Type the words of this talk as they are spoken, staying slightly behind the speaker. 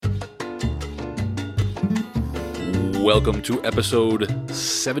Welcome to episode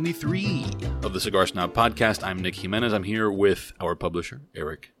 73 of the Cigar Snob Podcast. I'm Nick Jimenez. I'm here with our publisher,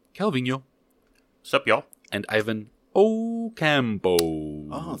 Eric Calvino. What's up, y'all? And Ivan Ocampo.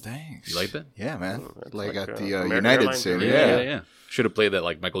 Oh, thanks. You like that? Yeah, man. Like at the American United Airlines, Center. Yeah. Should have played that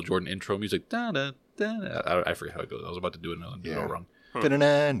like Michael Jordan intro music. Da-da, da-da. I forget how it goes. I was about to do it and go wrong. That's good.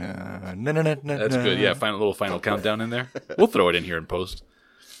 Yeah, little final countdown in there. We'll throw it in here in post.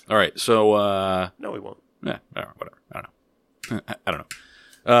 All right, so... No, we won't. Yeah, whatever. I don't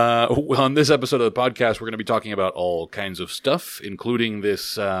know. On this episode of the podcast, we're going to be talking about all kinds of stuff, including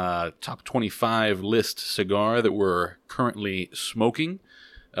this top 25 list cigar that we're currently smoking.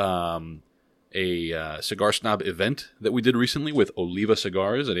 A Cigar Snob event that we did recently with Oliva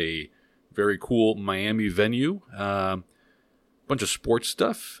Cigars at a very cool Miami venue. Bunch of sports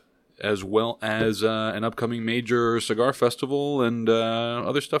stuff, as well as an upcoming major cigar festival and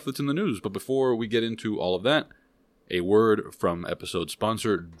other stuff that's in the news. But before we get into all of that, a word from episode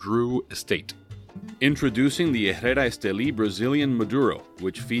sponsor Drew Estate. Introducing the Herrera Esteli Brazilian Maduro,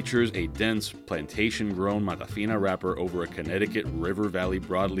 which features a dense plantation-grown Matafina wrapper over a Connecticut River Valley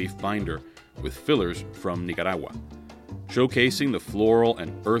broadleaf binder with fillers from Nicaragua. Showcasing the floral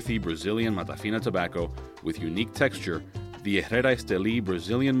and earthy Brazilian Matafina tobacco with unique texture, the Herrera Esteli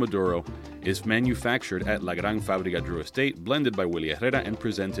Brazilian Maduro is manufactured at La Gran Fábrica Drew Estate, blended by Willie Herrera, and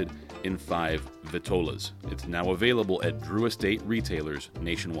presented in 5 vitolas. It's now available at Drew Estate retailers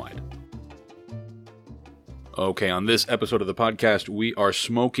nationwide. Okay, on this episode of the podcast, we are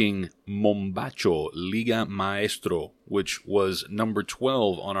smoking Mombacho Liga Maestro, which was number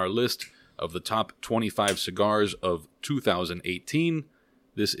 12 on our list of the top 25 cigars of 2018.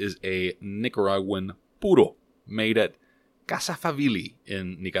 This is a Nicaraguan puro made at Casa Favili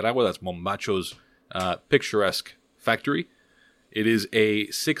in Nicaragua. That's Mombacho's picturesque factory. It is a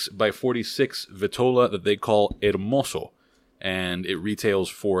 6x46 vitola that they call Hermoso, and it retails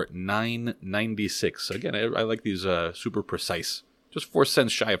for $9.96. Again, I like these super precise, just 4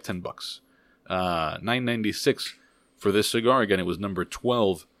 cents shy of $10. $9.96 for this cigar. Again, it was number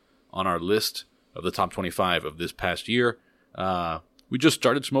 12 on our list of the top 25 of this past year. We just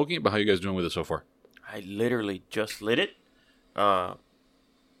started smoking it, but how are you guys doing with it so far? I literally just lit it.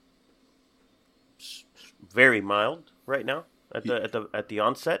 Very mild right now at the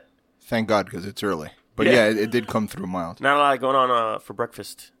onset. Thank God, because it's early. But yeah, it did come through mild. Not a lot going on for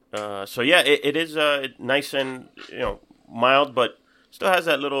breakfast. So yeah, it is nice and mild, but still has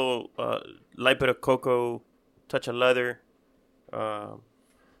that little light bit of cocoa, touch of leather. So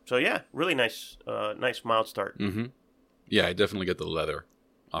yeah, really nice mild start. Mm-hmm. Yeah, I definitely get the leather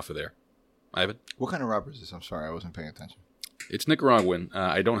off of there. Ivan? What kind of wrapper is this? I'm sorry, I wasn't paying attention. It's Nicaraguan.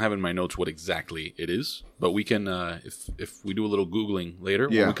 I don't have in my notes what exactly it is, but we can, if we do a little Googling later,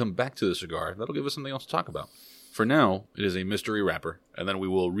 when we come back to the cigar, that'll give us something else to talk about. For now, it is a mystery wrapper, and then we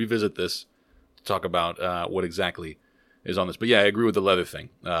will revisit this to talk about what exactly is on this. But yeah, I agree with the leather thing.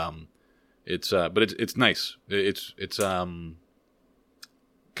 But it's nice. It's kind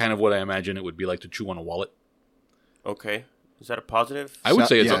of what I imagine it would be like to chew on a wallet. Okay. Is that a positive? I would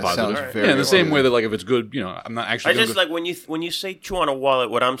say it's a positive. Yeah, in the same way that like if it's good, I'm not actually. Like when you say chew on a wallet,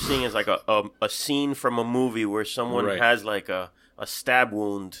 what I'm seeing is like a scene from a movie where someone has like a stab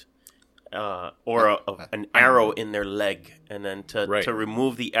wound, or an arrow in their leg, and then to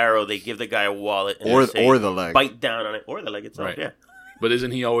remove the arrow, they give the guy a wallet, and or the leg, bite down on it, or the leg itself. Right. Yeah. But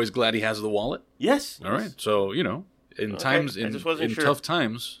isn't he always glad he has the wallet? Yes. All right. So in tough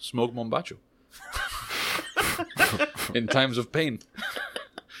times, smoke Mombacho. In times of pain,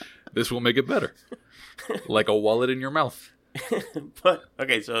 this will make it better, like a wallet in your mouth. But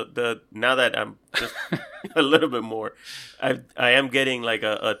okay, so now that I'm just a little bit more, I am getting like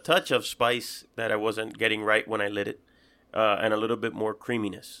a touch of spice that I wasn't getting right when I lit it, and a little bit more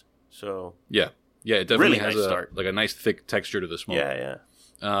creaminess. So yeah, it definitely really has a nice thick texture to the smoke. Yeah.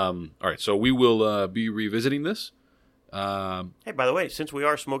 All right, so we will be revisiting this. Hey, by the way, since we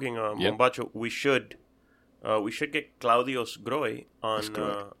are smoking Mombacho, we should get Claudio's Groy on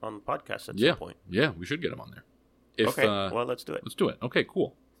the podcast at some point. Yeah, we should get him on there. Okay, well, let's do it. Let's do it. Okay,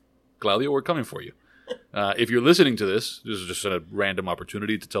 cool. Claudio, we're coming for you. If you're listening to this is just a random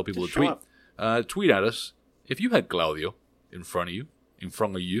opportunity to tell people to tweet. Tweet at us. If you had Claudio in front of you,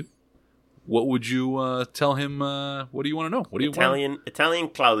 what would you tell him? What do you want to know? What do you Italian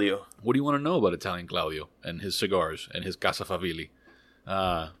Claudio. What do you want to know about Italian Claudio and his cigars and his Casa Favili?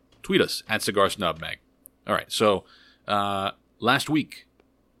 Tweet us at Cigar Snob Mag. All right, so last week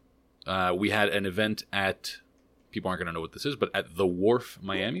we had an event at people aren't going to know what this is, but at the Wharf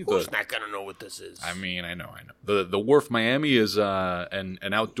Miami, Who's not gonna know what this is? I mean, I know. The Wharf Miami is an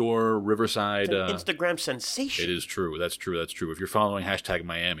outdoor riverside. It's an Instagram sensation. It is true. That's true. If you're following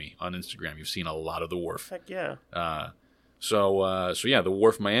 #Miami on Instagram, you've seen a lot of the Wharf. Heck yeah. So yeah, the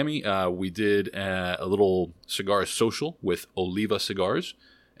Wharf Miami. We did a little cigar social with Oliva Cigars,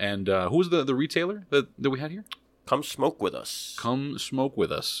 and who was the retailer that we had here? Come smoke with us. Come Smoke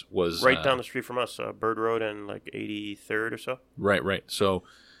With Us was Right down the street from us, Bird Road and like 83rd or so. Right. So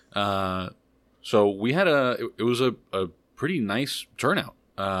we had it was a pretty nice turnout.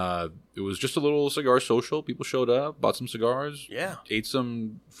 It was just a little cigar social. People showed up, bought some cigars, Yeah. ate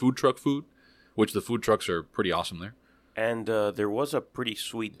some food truck food, which the food trucks are pretty awesome there. And there was a pretty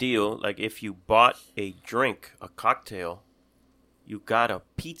sweet deal. Like if you bought a drink, a cocktail, you got a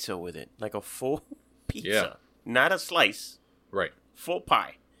pizza with it, like a full pizza, Yeah. not a slice, Right. full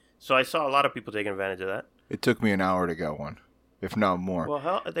pie. So I saw a lot of people taking advantage of that. It took me an hour to get one, if not more. Well,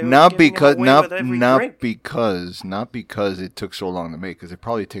 hell, they were not giving because them away not with every not drink. because it took so long to make. Because it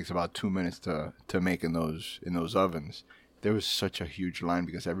probably takes about 2 minutes to make in those ovens. There was such a huge line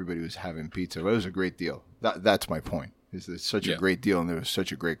because everybody was having pizza. It was a great deal. That's my point. It's such a great deal, and there was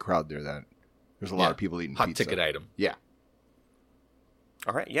such a great crowd there that there's a lot of people eating hot pizza. ticket item. Yeah.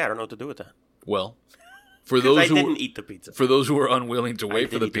 All right, yeah, I don't know what to do with that. Well, for 'Cause those I who didn't eat the pizza. for those who were unwilling to wait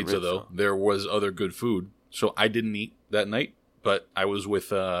did for the eat the pizza, ribs, though, though. there was other good food. So I didn't eat that night, but I was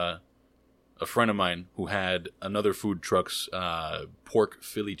with a friend of mine who had another food truck's pork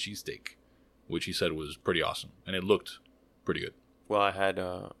Philly cheesesteak, which he said was pretty awesome, and it looked pretty good. Well, I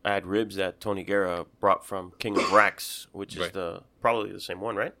had ribs that Tony Guerra brought from King of Racks, which is Right. probably the same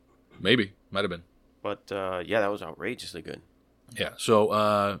one, right? Maybe, might have been. But yeah, that was outrageously good. Yeah.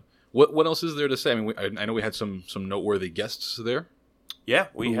 So what else is there to say? I mean, I know we had some noteworthy guests there. Yeah,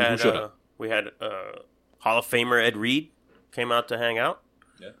 we Who had showed up? Hall of Famer Ed Reed came out to hang out.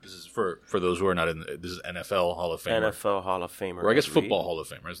 Yeah. This is for those who are not in. This is NFL Hall of Fame. NFL Hall of Famer. Or I guess Ed Football Reed. Hall of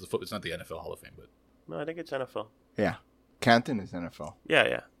Fame. Right? It's not the NFL Hall of Fame, but. No, I think it's NFL. Yeah. Canton is NFL.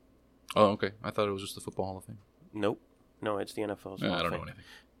 Yeah. Oh, okay. I thought it was just the Football Hall of Fame. Nope. No, it's the NFL's Hall I of don't Fame. know anything.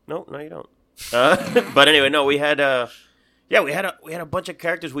 No, you don't. But anyway, no, we had we had a bunch of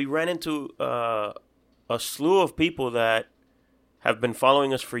characters. We ran into a slew of people that have been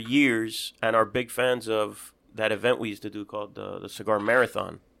following us for years and are big fans of that event we used to do called the Cigar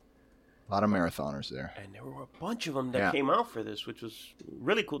Marathon. A lot of marathoners there. And there were a bunch of them that Yeah. came out for this, which was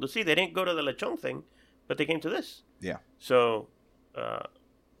really cool to see. They didn't go to the Lechon thing, but they came to this. Yeah. So,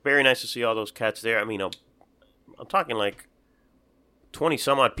 very nice to see all those cats there. I mean, I'm talking like 20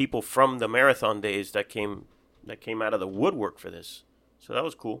 some odd people from the marathon days that came out of the woodwork for this. So that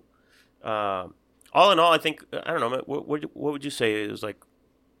was cool. All in all, I think, I don't know, what would you say? It was like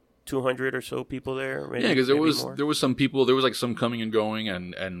 200 or so people there? Maybe, Yeah, because more? there was some people, there was like some coming and going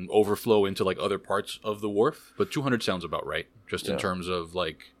and overflow into like other parts of the wharf. But 200 sounds about right, just in Yeah. terms of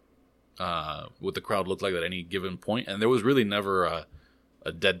like what the crowd looked like at any given point. And there was really never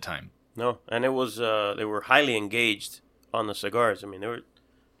a dead time. No, and it was they were highly engaged on the cigars. I mean,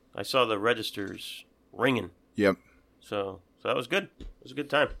 I saw the registers ringing. Yep. So that was good. It was a good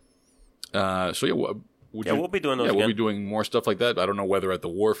time. So yeah, We'll be doing those Yeah, we'll again. be doing more stuff like that. I don't know whether at the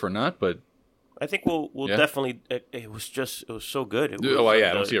wharf or not, but I think we'll Yeah. definitely. It was so good. It was,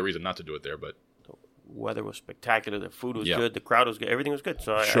 I don't see a reason not to do it there. But weather was spectacular. The food was Yeah. good. The crowd was good. Everything was good.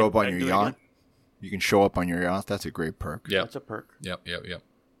 So Show up on I'd your do it yacht. again. You can show up on your yacht. That's a great perk. yeah, That's a perk. yep.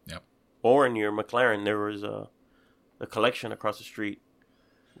 Or in your McLaren, there was the collection across the street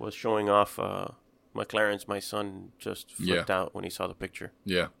was showing off McLaren's. My son just flipped out when he saw the picture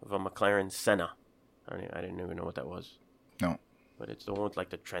Yeah. of a McLaren Senna. I didn't even know what that was. No. But it's the one with like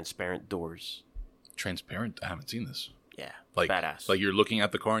the transparent doors. Transparent. I haven't seen this. Yeah, Like badass. Like you're looking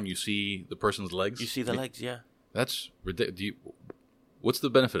at the car and you see the person's legs. you see the legs, yeah. That's ridiculous. What's the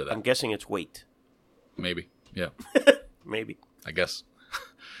benefit of that? I'm guessing it's weight. Maybe. Yeah. Maybe. I guess.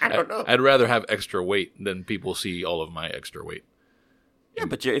 I don't know. I'd rather have extra weight than people see all of my extra weight. Yeah,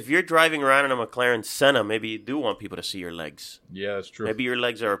 but if you're driving around in a McLaren Senna, maybe you do want people to see your legs. Yeah, that's true. Maybe your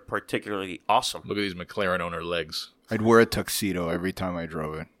legs are particularly awesome. Look at these McLaren owner legs. I'd wear a tuxedo every time I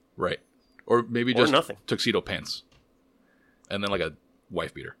drove it. Right. Or maybe Or just nothing. tuxedo pants. And then like a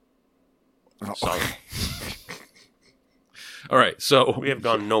wife beater. Solid. All right. So We have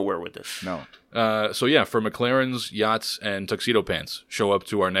gone nowhere with this. No. So yeah, for McLarens, yachts, and tuxedo pants, show up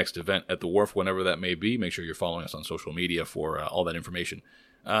to our next event at the wharf, whenever that may be. Make sure you're following us on social media for all that information.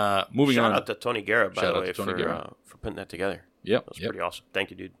 Moving Shout on. out to Tony Guerra, by Shout the out way, to Tony Guerra. for putting that together. Yep. That was Yep. pretty awesome.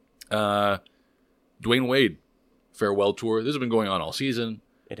 Thank you, dude. Dwayne Wade farewell tour. This has been going on all season.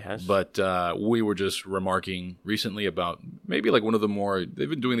 It has. But we were just remarking recently about maybe like one of the more, they've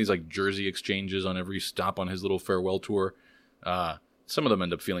been doing these like jersey exchanges on every stop on his little farewell tour. Some of them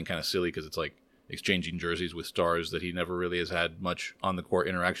end up feeling kind of silly because it's like exchanging jerseys with stars that he never really has had much on the court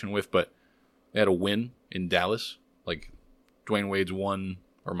interaction with. But they had a win in Dallas. Like Dwayne Wade's one,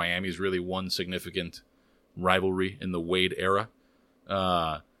 or Miami's really one significant rivalry in the Wade era.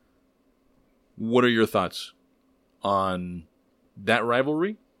 What are your thoughts on that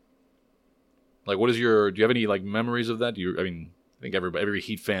rivalry? Like, do you have any like memories of that? I think every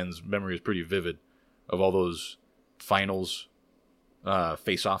Heat fan's memory is pretty vivid of all those finals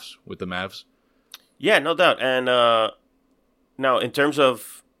face-offs with the Mavs. Yeah, no doubt. And now, in terms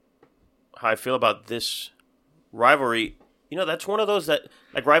of how I feel about this rivalry, that's one of those that,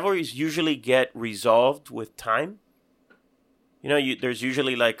 like, rivalries usually get resolved with time. There's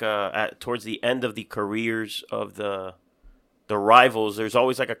usually, like, towards the end of the careers of the rivals, there's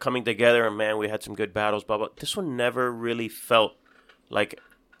always, like, a coming together, and, man, we had some good battles, blah, blah. This one never really felt like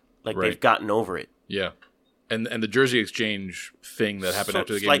Right. they've gotten over it. Yeah. And the jersey exchange thing that happened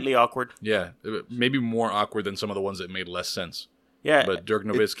after the game. Slightly awkward. Yeah. Maybe more awkward than some of the ones that made less sense. Yeah. But Dirk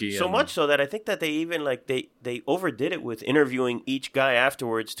Nowitzki. So much so that I think that they even, like, they overdid it with interviewing each guy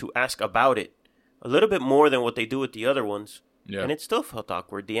afterwards to ask about it. A little bit more than what they do with the other ones. Yeah. And it still felt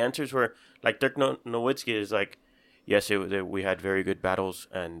awkward. The answers were, like, Dirk Nowitzki is like, yes, we had very good battles,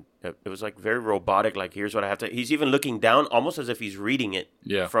 and it was, like, very robotic. Like, here's what I have to... He's even looking down, almost as if he's reading it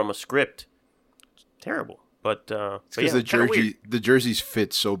from a script. It's terrible. But because the jerseys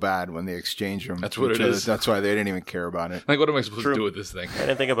fit so bad when they exchange them. That's what it is. That's why they didn't even care about it. Like, what am I supposed to do with this thing? I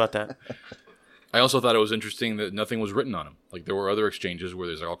didn't think about that. I also thought it was interesting that nothing was written on them. Like, there were other exchanges where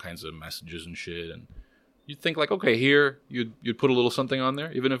there's all kinds of messages and shit, and you'd think, like, okay, here, you'd put a little something on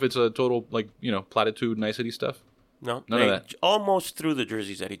there, even if it's a total, like, platitude, nicety stuff. No, None of that. Almost threw the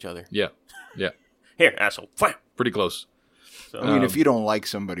jerseys at each other. Yeah. Here, asshole. Fire. Pretty close. So, I mean, if you don't like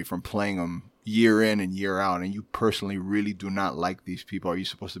somebody from playing them year in and year out, and you personally really do not like these people, are you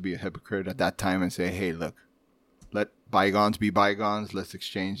supposed to be a hypocrite at that time and say, hey, look, let bygones be bygones, let's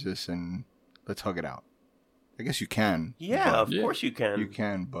exchange this and let's hug it out? I guess you can. Yeah, of course you can. You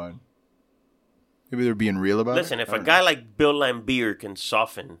can, but maybe they're being real about it. Listen, if a guy like Bill Laimbeer can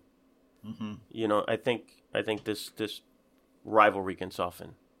soften, I think this rivalry can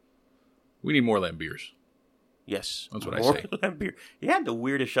soften. We need more Lambeers. Yes. That's what I More say. Laimbeer. He had the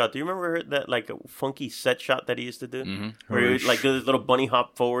weirdest shot. Do you remember that, like, a funky set shot that he used to do? Mm-hmm. Where he would, like, do this little bunny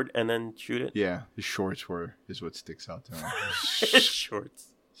hop forward and then shoot it? Yeah, his shorts is what sticks out to him. His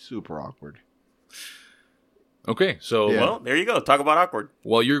shorts. Super awkward. Okay, so Well, there you go. Talk about awkward.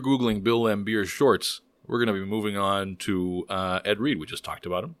 while you're Googling Bill Laimbeer's shorts, we're going to be moving on to Ed Reed. We just talked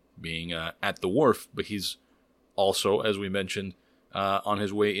about him being at the Wharf, but he's also, as we mentioned, on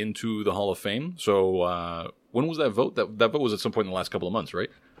his way into the Hall of Fame. So when was that vote? That vote was at some point in the last couple of months, right?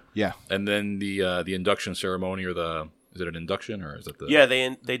 Yeah. And then the induction ceremony, or is it an induction, or is it the... Yeah,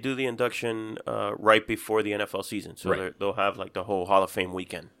 they do the induction right before the NFL season. So Right. they'll have, like, the whole Hall of Fame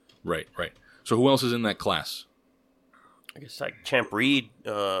weekend. Right. So who else is in that class? I guess, like, Champ Reed,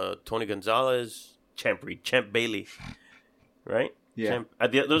 Tony Gonzalez, Champ Bailey, right? Yeah.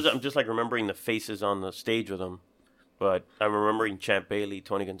 I'm just, like, remembering the faces on the stage with them. But I'm remembering Champ Bailey,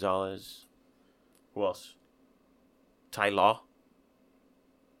 Tony Gonzalez. Who else? Ty Law.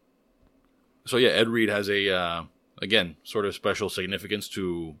 So yeah, Ed Reed has a again sort of special significance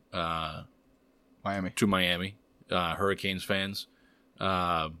to Miami. Hurricanes fans.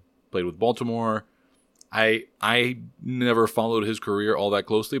 Played with Baltimore. I never followed his career all that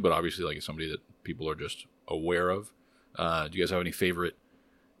closely, but obviously, like, somebody that people are just aware of. Do you guys have any favorite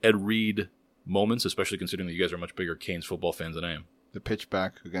Ed Reed moments, especially considering that you guys are much bigger Canes football fans than I am? The pitch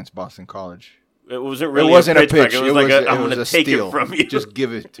back against Boston College. It wasn't really It wasn't a pitch. It was like, I'm going to a take steal. it from you. Just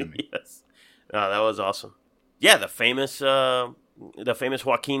give it to me. Yes. That was awesome. Yeah, the famous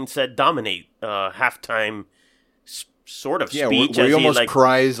Joaquin said dominate halftime sort of Yeah, speech. where he as almost like,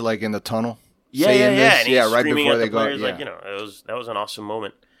 cries like in the tunnel. Yeah, saying yeah. this. And he's Yeah, right screaming before at they the go. players, Yeah. like, that was an awesome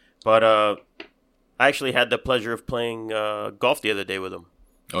moment. But I actually had the pleasure of playing golf the other day with him.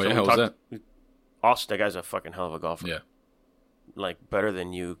 Oh, So yeah? we How was talked- that? Awesome. That guy's a fucking hell of a golfer. Yeah. Like, better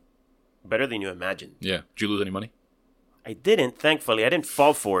than you imagined. Yeah. Did you lose any money? I didn't, thankfully. I didn't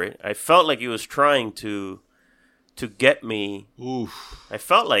fall for it. I felt like he was trying to get me. Oof. I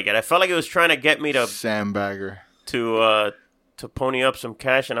felt like it. I felt like he was trying to get me to Sandbagger. pony up some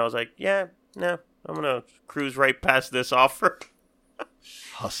cash, and I was like, yeah, no, I'm gonna cruise right past this offer.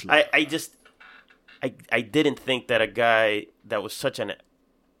 Hustler. I didn't think that a guy that was such an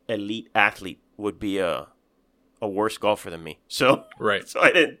elite athlete would be a a worse golfer than me. So Right. So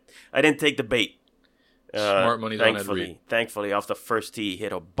I didn't take the bait. Smart money's on Ed Reed. Thankfully, off the first tee, he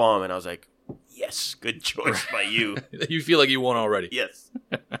hit a bomb, and I was like, yes, good choice by you. You feel like you won already. Yes.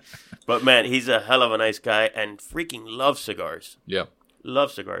 But, man, he's a hell of a nice guy and freaking loves cigars. Yeah.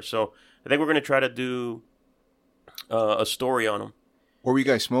 Loves cigars. So I think we're going to try to do a story on him. What were you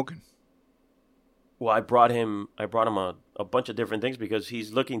guys smoking? Well, I brought him a bunch of different things because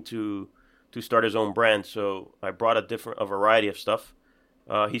he's looking to start his own brand. So I brought a variety of stuff.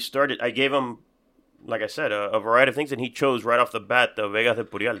 I gave him, like I said, a variety of things, and he chose right off the bat the Vegas de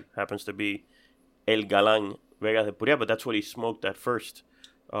Purial. Happens to be El Galán Vegas de Purial, but that's what he smoked at first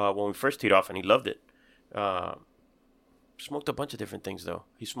when we first teed off, and he loved it. Smoked a bunch of different things, though.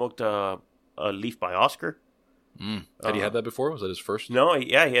 He smoked a Leaf by Oscar. Had he had that before? Was that his first? No,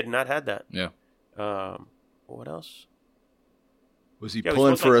 he had not had that. Yeah. What else? Was he Yeah, we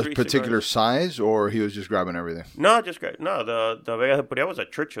pulling smoked for like a 3 particular cigars. size, or he was just grabbing everything? No, just great. No, the Vegas de Purial was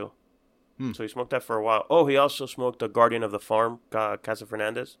at Churchill. So he smoked that for a while. Oh, he also smoked the Guardian of the Farm, Casa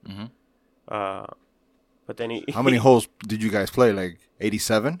Fernandez. Mm-hmm. But then he... How many holes did you guys play? Like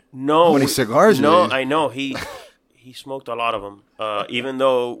 87? No. How many cigars? No, did you- I know. He smoked a lot of them, even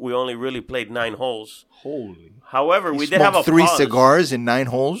though we only really played 9 holes. Holy. However, He we did have a smoked 3 pause. cigars in 9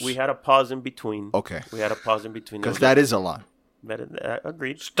 holes? We had a pause in between. Okay. We had a pause in between. Because that is a lot.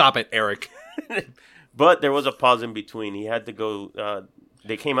 Agreed. Stop it, Eric. But there was a pause in between. He had to go...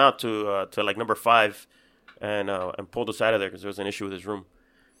 they came out to like number 5 and pulled us out of there because there was an issue with his room.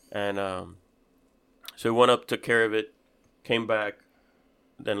 And so we went up, took care of it, came back,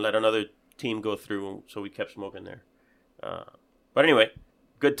 then let another team go through. So we kept smoking there. But anyway,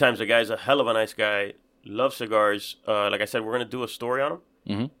 good times. The guy's a hell of a nice guy. Loves cigars. Like I said, we're going to do a story on him.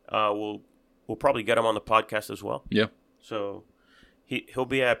 Mm-hmm. We'll probably get him on the podcast as well. Yeah. So he'll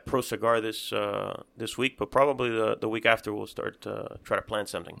be at Pro Cigar this week, but probably the week after we'll start try to plan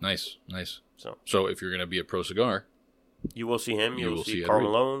something. Nice. So if you're going to be a pro cigar, you will see him. You will see Ed Carl Reed.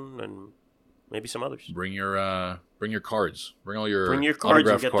 Malone and maybe some others. bring your cards. Bring all your Bring your cards and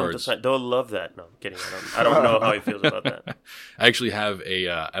autographed get them to cards. sign. They'll love that. No, I'm kidding. I don't know how he feels about that. I actually have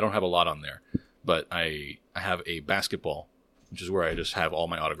I don't have a lot on there, but I have a basketball, which is where I just have all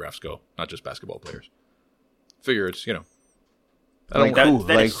my autographs go, not just basketball players. Figure it's, I don't Like That, who?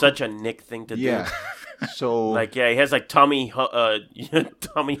 that is Like- such a Nick thing to Yeah. do. So, Like, yeah, he has like Tommy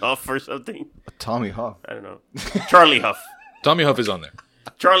Huff or something. Tommy Huff. I don't know. Charlie Huff. Tommy Huff is on there.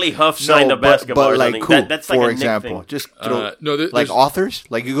 Charlie Huff signed a basketball but or like something. who, That's like for a Nick example? thing. Just throw, No, like there's- authors?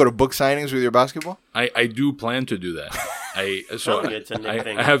 Like you go to book signings with your basketball? I do plan to do that. Telling you, it's a Nick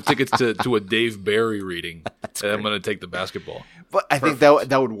thing. I have tickets to a Dave Barry reading, and I'm going to take the basketball But I think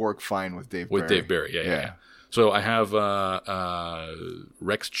that would work fine with Dave with Barry. Dave Barry. Yeah. So I have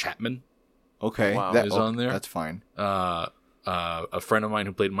Rex Chapman, Okay. Wow. That Is on there? That's fine. a friend of mine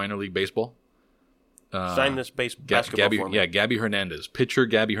who played minor league baseball. Sign this basketball Gabby, for me. yeah, Gabby Hernandez, pitcher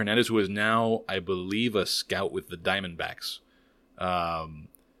Gabby Hernandez, who is now, I believe, a scout with the Diamondbacks.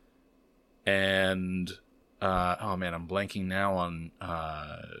 And oh man, I'm blanking now on.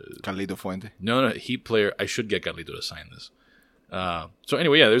 Carlito Fuente. No, Heat player. I should get Carlito to sign this. So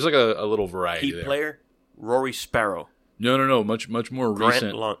anyway, yeah, there's like a little variety Heat there. player, Rory Sparrow. No, much more Grant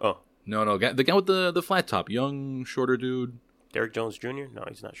recent. Long. Oh, No, the guy with the flat top, young, shorter dude. Derek Jones Jr.? No,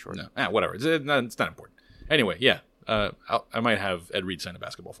 he's not short. No, whatever. It's not important. Anyway, yeah, I might have Ed Reed sign a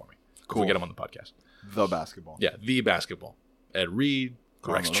basketball for me. Cool. If we get him on the podcast. The basketball. Yeah, the basketball. Ed Reed,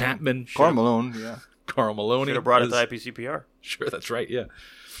 Karl Rex Malone. Chapman, Karl Malone, yeah. Carl Maloney. Should have brought it to is- IPCPR. Sure, that's right. Yeah.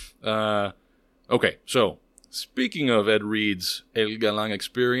 Okay, so speaking of Ed Reed's El Galán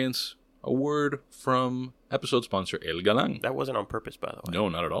experience, a word from episode sponsor El Galán. That wasn't on purpose, by the way. No,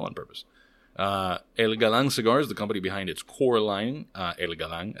 not at all on purpose. El Galán Cigars, the company behind its core line, El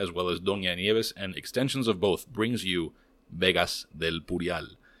Galán, as well as Doña Nieves and extensions of both, brings you Vegas del Purial.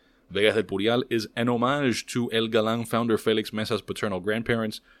 Vegas del Purial is an homage to El Galán founder Felix Mesa's paternal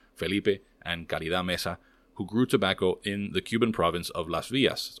grandparents, Felipe and Caridad Mesa, who grew tobacco in the Cuban province of Las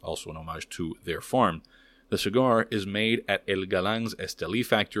Villas. It's also an homage to their farm. The cigar is made at El Galán's Estelí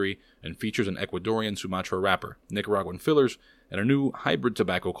factory and features an Ecuadorian Sumatra wrapper, Nicaraguan fillers, and a new hybrid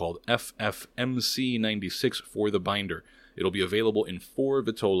tobacco called FFMC96 for the binder. It'll be available in 4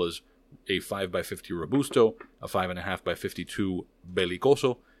 vitolas, a 5x50 Robusto, a 5.5x52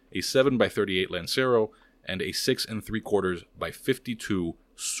 Belicoso, a 7x38 Lancero, and a 6 3/4 by 52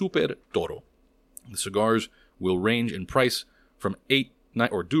 Super Toro. The cigars will range in price from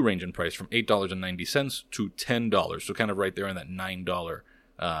 $8.90 to $10, so kind of right there in that $9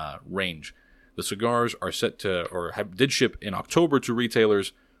 range. The cigars are set to, did ship in October to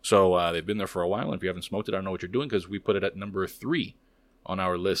retailers, So they've been there for a while, and if you haven't smoked it, I don't know what you're doing, because we put it at number 3 on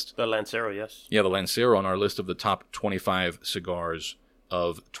our list. The Lancero, yes. Yeah, the Lancero on our list of the top 25 cigars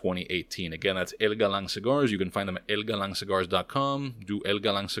of 2018. Again, that's El Galan Cigars. You can find them at elgalancigars.com. Do El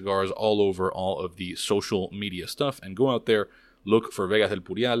Galan Cigars all over all of the social media stuff, and go out there, look for Vegas del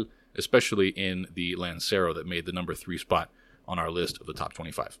Purial, especially in the Lancero that made the number 3 spot on our list of the top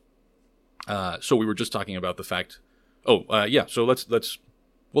 25. So we were just talking about the fact. So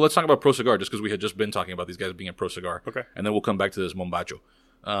let's talk about Pro Cigar, just because we had just been talking about these guys being at Pro Cigar. Okay. And then we'll come back to this Mombacho.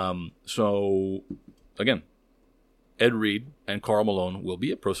 So again, Ed Reed and Carl Malone will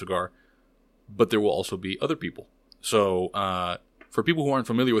be at Pro Cigar, but there will also be other people. So for people who aren't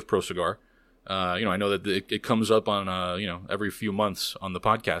familiar with Pro Cigar, I know that it comes up on every few months on the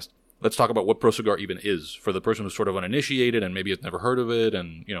podcast. Let's talk about what Pro Cigar even is, for the person who's sort of uninitiated and maybe has never heard of it,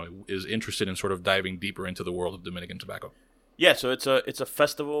 and is interested in sort of diving deeper into the world of Dominican tobacco. Yeah, so it's a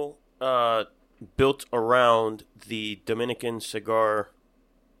festival built around the Dominican cigar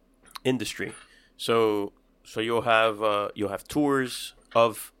industry. So you'll have tours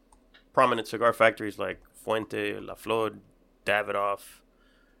of prominent cigar factories like Fuente, La Flor, Davidoff,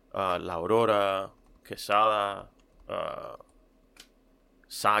 La Aurora, Quesada,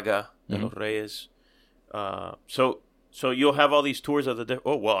 Saga de los Reyes. So you'll have all these tours of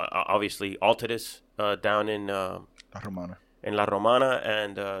obviously Altadis down in La Romana. In La Romana,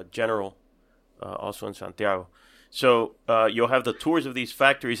 and General also in Santiago. So you'll have the tours of these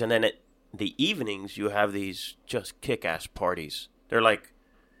factories, and then at the evenings you have these just kick-ass parties. They're like,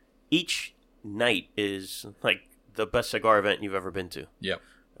 each night is like the best cigar event you've ever been to. Yeah.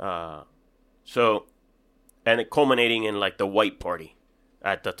 And it culminating in like the white party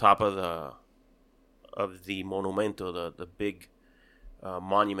at the top of the monumento, the big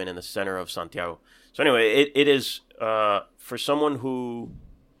monument in the center of Santiago. So anyway, it is for someone who,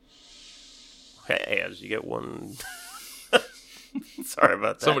 hey, as you get one. Sorry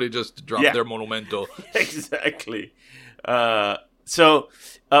about that. Somebody just dropped their monumento. Exactly. So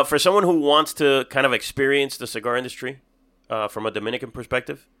for someone who wants to kind of experience the cigar industry from a Dominican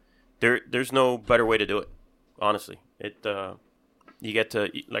perspective, there's no better way to do it. Honestly, you get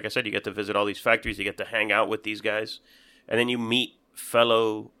to, like I said, you get to visit all these factories. You get to hang out with these guys, and then you meet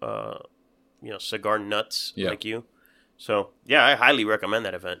fellow, cigar nuts like you. So yeah, I highly recommend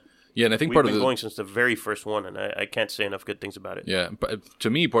that event. Yeah, and I think We've been going since the very first one, and I can't say enough good things about it. Yeah, but to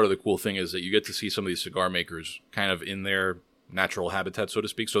me, part of the cool thing is that you get to see some of these cigar makers kind of in their natural habitat, so to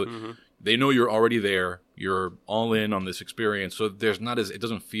speak. So they know you're already there. You're all in on this experience. So it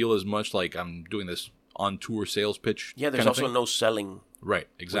doesn't feel as much like I'm doing this on tour sales pitch. Yeah, there's also no selling. Right,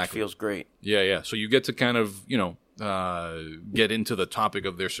 exactly. Which feels great. Yeah. So you get to kind of, get into the topic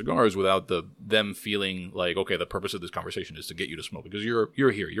of their cigars without them feeling like, okay, the purpose of this conversation is to get you to smoke, because you're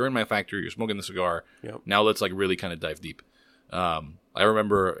here, you're in my factory, you're smoking the cigar. Yep. Now let's like really kind of dive deep. I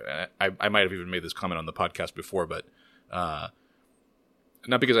remember I might have even made this comment on the podcast before, but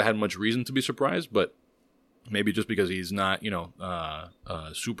not because I had much reason to be surprised, but maybe just because he's not,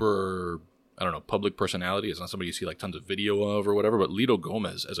 super, I don't know, public personality. It's not somebody you see like tons of video of or whatever, but Lito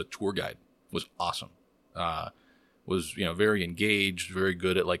Gomez as a tour guide was awesome. Was very engaged, very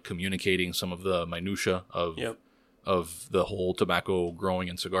good at like communicating some of the minutia of the whole tobacco growing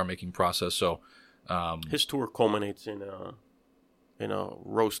and cigar making process. So his tour culminates in a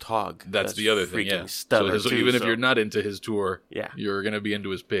roast hog. That's the other thing. Yeah. Stellar so even if you're not into his tour, yeah, you're gonna be into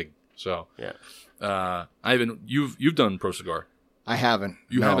his pig. So yeah. Ivan, you've done Pro Cigar. I haven't.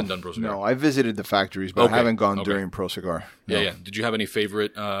 You haven't done Pro Cigar? No, I visited the factories, but I haven't gone during Pro Cigar. No. Yeah. Did you have any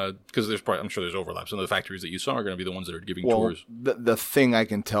favorite? Because I'm sure there's overlap. Some of the factories that you saw are going to be the ones that are giving tours. The thing I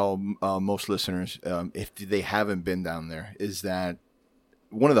can tell most listeners, if they haven't been down there, is that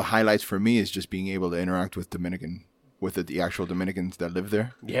one of the highlights for me is just being able to interact with the actual Dominicans that live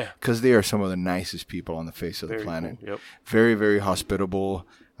there. Yeah. Because they are some of the nicest people on the face of the planet. Cool. Yep. Very, very hospitable.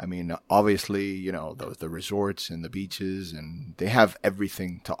 I mean, obviously, the resorts and the beaches, and they have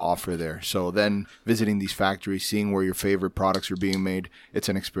everything to offer there. So then visiting these factories, seeing where your favorite products are being made, it's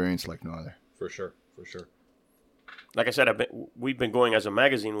an experience like no other. For sure. Like I said, we've been going as a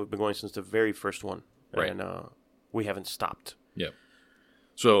magazine. We've been going since the very first one. Right. And we haven't stopped. Yeah.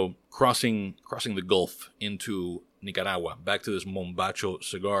 So crossing the Gulf into Nicaragua, back to this Mombacho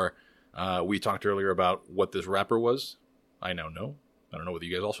cigar. We talked earlier about what this wrapper was. I now know. I don't know whether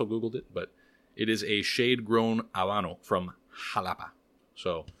you guys also Googled it, but it is a shade-grown Habano from Jalapa.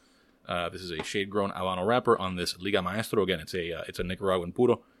 So this is a shade-grown Habano wrapper on this Liga Maestro. Again, it's a Nicaraguan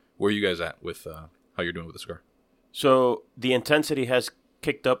puro. Where are you guys at with how you're doing with the cigar? So the intensity has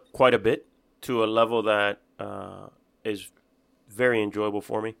kicked up quite a bit to a level that is very enjoyable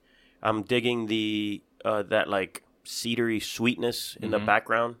for me. I'm digging the that like cedary sweetness in the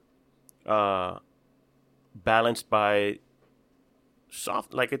background, balanced by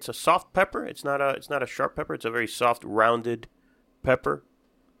soft, like it's a soft pepper. It's not a sharp pepper. It's a very soft, rounded pepper,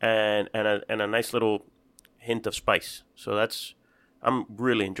 and a nice little hint of spice. So I'm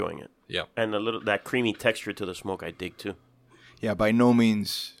really enjoying it. Yeah. And that creamy texture to the smoke I dig too. Yeah, by no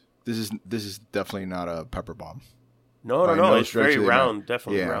means this is definitely not a pepper bomb. No. It's very round,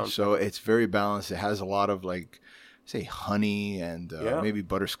 definitely round. So it's very balanced. It has a lot of like, say, honey and maybe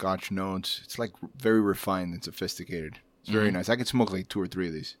butterscotch notes. It's like very refined and sophisticated. It's very nice. I could smoke like 2 or 3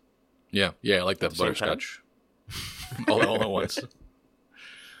 of these. Yeah, I like that butterscotch all at once.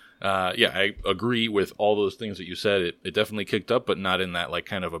 I agree with all those things that you said. It definitely kicked up, but not in that like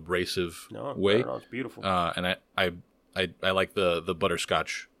kind of abrasive way. No, it's beautiful. And I like the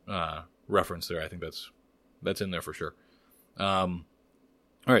butterscotch reference there. I think that's in there for sure. All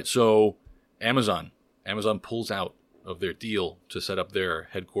right, so Amazon pulls out of their deal to set up their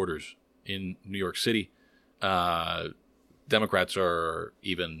headquarters in New York City. Democrats are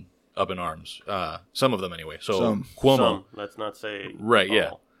even up in arms. Some of them anyway. So Cuomo, let's not say right. all.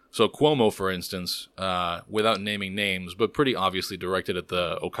 Yeah. So Cuomo, for instance, without naming names, but pretty obviously directed at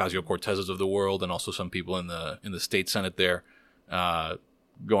the Ocasio-Cortezes of the world, and also some people in the state senate there,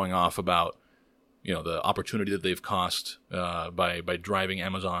 going off about the opportunity that they've cost by driving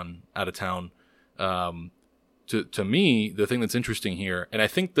Amazon out of town. To me, the thing that's interesting here, and I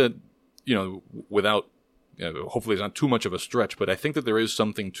think that without hopefully it's not too much of a stretch, but I think that there is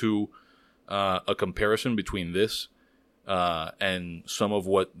something to a comparison between this and some of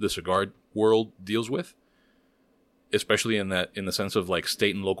what the cigar world deals with, especially in the sense of like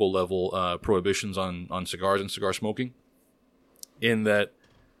state and local level prohibitions on cigars and cigar smoking, in that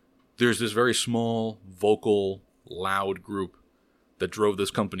there's this very small, vocal, loud group that drove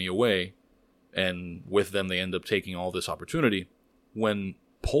this company away, and with them they end up taking all this opportunity. When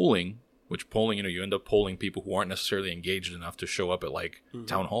polling, you end up polling people who aren't necessarily engaged enough to show up at like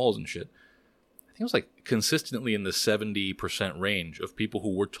town halls and shit. I think it was like consistently in the 70% range of people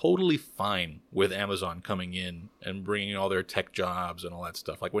who were totally fine with Amazon coming in and bringing all their tech jobs and all that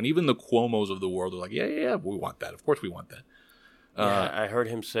stuff. Like when even the Cuomos of the world are like, yeah, we want that. Of course we want that. I heard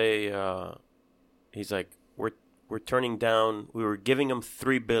him say, he's like, we're turning down. We were giving them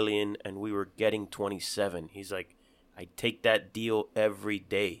 $3 billion and we were getting 27. He's like, I take that deal every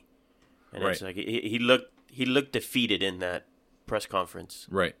day. And It's like he looked defeated in that press conference.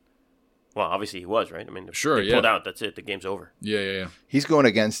 Right. Well, obviously he was, right? I mean, sure, they pulled out. That's it. The game's over. Yeah. He's going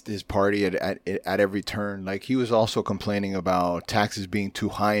against his party at every turn. Like he was also complaining about taxes being too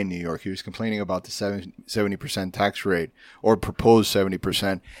high in New York. He was complaining about the 70% tax rate, or proposed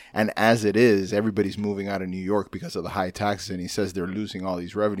 70%. And as it is, everybody's moving out of New York because of the high taxes. And he says they're losing all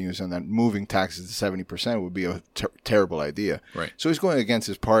these revenues, and that moving taxes to 70% would be a terrible idea. Right. So he's going against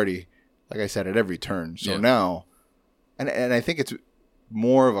his party, like I said, at every turn. So now, and I think it's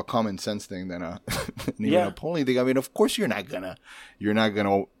more of a common sense thing than even a polling thing. I mean, of course you're not gonna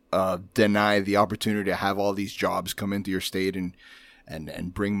deny the opportunity to have all these jobs come into your state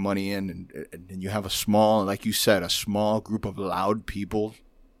and bring money in, and you have a small, like you said, a small group of loud people,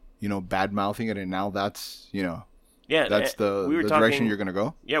 bad mouthing it, and now that's that's the direction you're gonna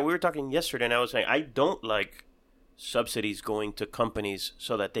go. Yeah, we were talking yesterday, and I was saying I don't like subsidies going to companies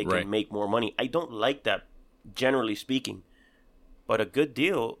so that they can make more money. I don't like that, generally speaking. But a good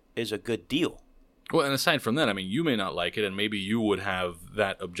deal is a good deal. Well, and aside from that, I mean, you may not like it, and maybe you would have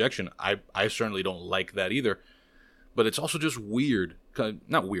that objection. I certainly don't like that either. But it's also just weird.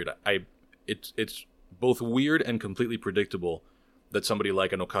 Not weird. It's both weird and completely predictable that somebody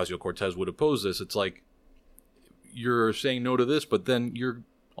like an Ocasio-Cortez would oppose this. It's like you're saying no to this, but then you're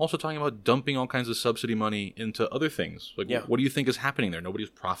also talking about dumping all kinds of subsidy money into other things. Like, what do you think is happening there? Nobody's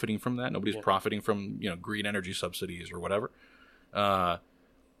profiting from that. Nobody's profiting from green energy subsidies or whatever.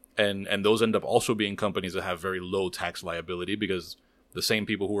 And those end up also being companies that have very low tax liability, because the same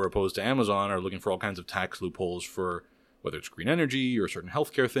people who are opposed to Amazon are looking for all kinds of tax loopholes for whether it's green energy or certain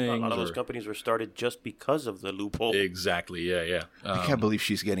healthcare things. A lot of those companies were started just because of the loophole. Exactly, yeah. I can't believe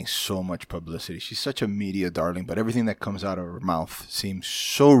she's getting so much publicity. She's such a media darling, but everything that comes out of her mouth seems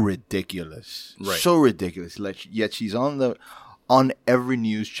so ridiculous. Right. So ridiculous. Yet she's on every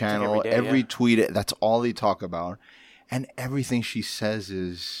news channel, like every tweet. That's all they talk about. And everything she says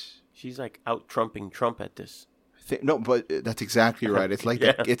is... She's like out-trumping Trump at this. No, but that's exactly right. It's like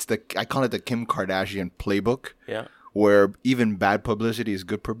I call it the Kim Kardashian playbook. Yeah. Where even bad publicity is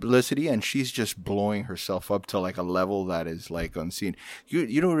good publicity, and she's just blowing herself up to like a level that is like unseen.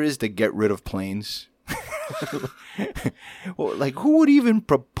 You know what it is to get rid of planes? Well, like, who would even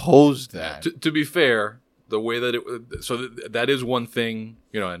propose that? To be fair, the way that that is one thing,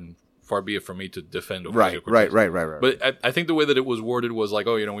 and far be it from me to defend Right. But I think the way that it was worded was like,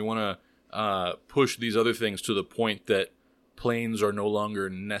 we want to push these other things to the point that planes are no longer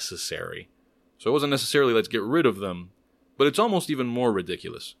necessary. So it wasn't necessarily let's get rid of them, but it's almost even more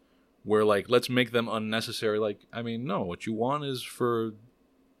ridiculous. Where, like, let's make them unnecessary. Like, I mean, no, what you want is for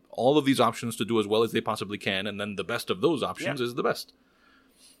all of these options to do as well as they possibly can, and then the best of those options is the best.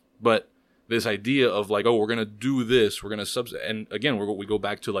 But this idea of, like, we're going to do this, we're going to subsidize, and again, we go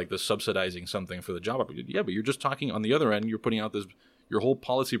back to, like, the subsidizing something for the job opportunity. Yeah, but you're just talking on the other end, you're putting out your whole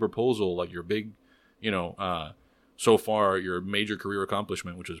policy proposal, like your big, so far, your major career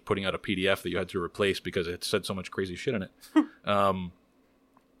accomplishment, which is putting out a PDF that you had to replace because it said so much crazy shit in it,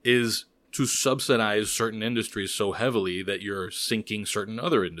 is to subsidize certain industries so heavily that you're sinking certain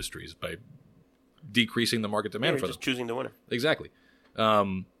other industries by decreasing the market demand for them. Just choosing the winner. Exactly.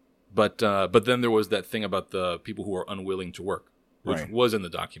 But then there was that thing about the people who are unwilling to work, which was in the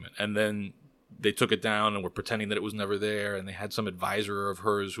document. And then they took it down and were pretending that it was never there. And they had some advisor of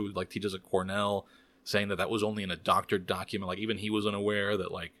hers who, like, teaches at Cornell saying that was only in a doctored document. Like, even he was unaware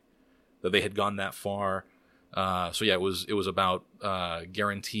that, like, that they had gone that far. So yeah, it was about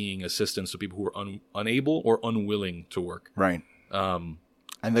guaranteeing assistance to people who were unable or unwilling to work. Right. And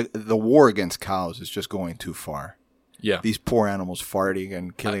the war against cows is just going too far. Yeah. These poor animals farting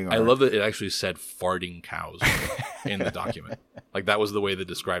and killing. I love that it actually said farting cows in the document. Like, that was the way they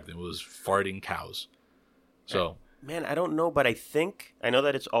described it. It was farting cows. So. Man, I don't know, but I know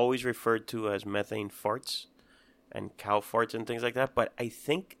that it's always referred to as methane farts and cow farts and things like that, but I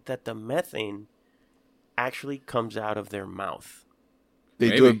think that the methane actually comes out of their mouth. They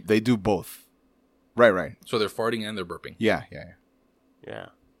do both. Right. So they're farting and they're burping. Yeah.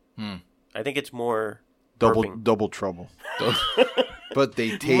 I think it's more double trouble. But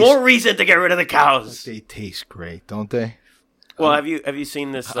they taste more reason to get rid of the cows. They taste great, don't they? Well, have you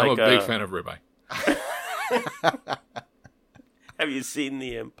seen this? I'm a big fan of ribeye. Have you seen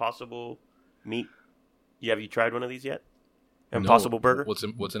the Impossible meat? Have you tried one of these yet? Impossible Burger? What's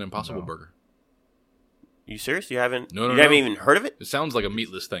an Impossible Burger? You serious? You haven't? No. You haven't even heard of it? It sounds like a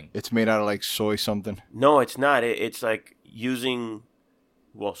meatless thing. It's made out of, like, soy something. No, it's not. It's like using,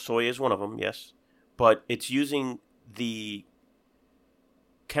 soy is one of them, yes, but it's using the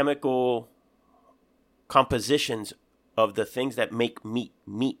chemical compositions of the things that make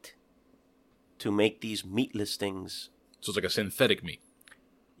meat to make these meatless things. So it's like a synthetic meat.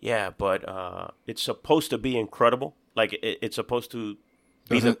 Yeah, but it's supposed to be incredible. Like, it's supposed to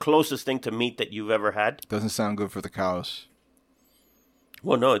be the closest thing to meat that you've ever had. Doesn't sound good for the cows.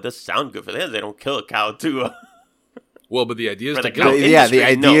 Well, no, it does sound good for them. They don't kill a cow to. Well, but the idea is For to the cow kill. industry, the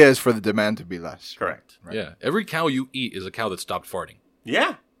idea is for the demand to be less. Correct. Right. Yeah, every cow you eat is a cow that stopped farting.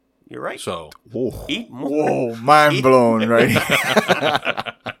 Yeah, you're right. So Whoa, Eat more. Whoa, mind blown, right?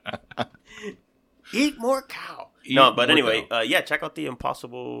 Eat more cow. Eat No, but more anyway, cow. check out the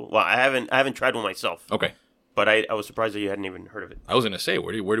Impossible. Well, I haven't tried one myself. Okay, But I was surprised that you hadn't even heard of it. I was gonna say,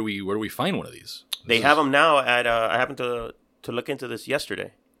 where do we find one of these? They have them now at. I happened to look into this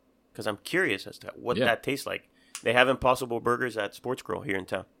yesterday because I'm curious as to what that tastes like. They have Impossible Burgers at Sports Grill here in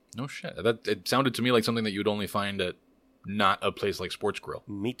town. No shit. It sounded to me like something that you'd only find at not a place like Sports Grill.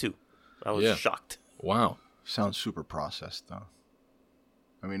 Me too. I was shocked. Wow. Sounds super processed, though.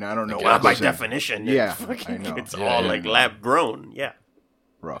 I mean, I don't know. Well, what by goes in. definition, Yeah, it's, I know. it's Yeah, all yeah. like lab grown. Yeah.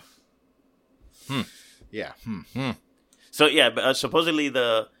 Rough. Yeah. So yeah, but, supposedly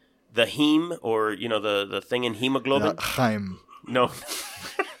the heme, or the thing in hemoglobin. L'chaim. No,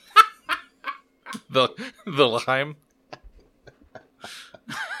 The L'chaim.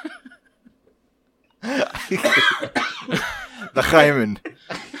 L'chaimin.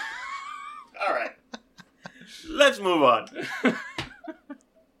 all right. Let's move on.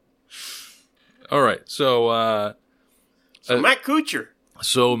 All right. So Matt Kuchar.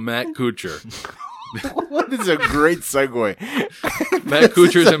 Matt Kuchar. What is a great segue? Matt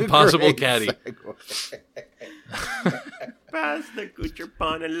Kuchar's This is a Impossible great Caddy. segue. Pass the Kuchar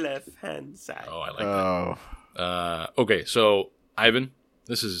on the left hand side. Oh, I like that. Oh, Okay, so Ivan,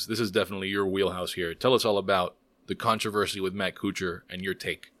 this is definitely your wheelhouse here. Tell us all about the controversy with Matt Kuchar and your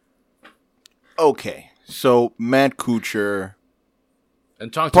take. okay. So Matt Kuchar,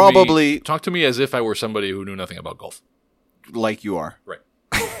 And talk to me as if I were somebody who knew nothing about golf. like you are. Right.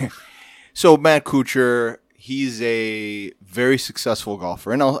 So Matt Kuchar, he's a very successful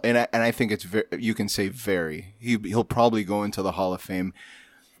golfer, and I think it's you can say very. He'll probably go into the Hall of Fame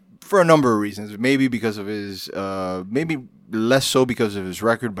for a number of reasons. Maybe because of his, maybe less so because of his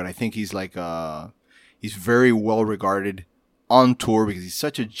record, but I think he's like He's very well regarded on tour because he's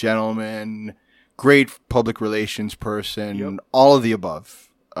such a gentleman, great public relations person, all of the above.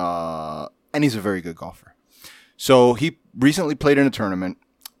 And he's a very good golfer. So he recently played in a tournament,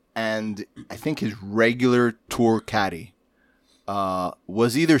 and I think his regular tour caddy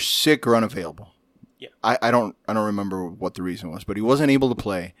was either sick or unavailable. Yeah. I don't remember what the reason was, but he wasn't able to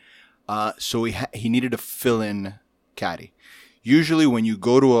play. So he needed a fill-in caddy. Usually, when you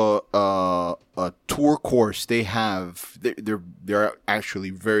go to a tour course, they're actually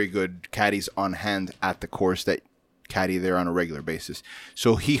very good caddies on hand at the course that caddy there on a regular basis.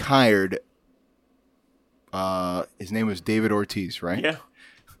 So he hired. His name was David Ortiz, right? Yeah.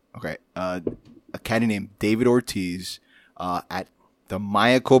 Okay. A caddy named David Ortiz at the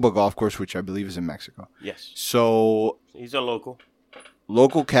Mayakoba Golf Course, which I believe is in Mexico. Yes. So he's a local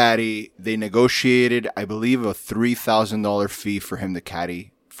caddy. They negotiated, I believe, a $3,000 fee for him to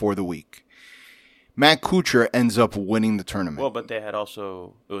caddy for the week. Matt Kuchar ends up winning the tournament. Well, but they had it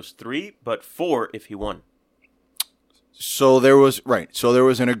was 3, but 4 if he won. So there was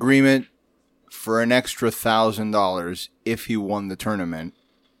an agreement for an extra $1,000 if he won the tournament.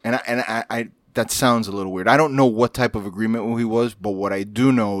 And I that sounds a little weird. I don't know what type of agreement he was, but what I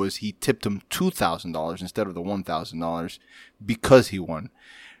do know is he tipped him $2,000 instead of the $1,000 because he won.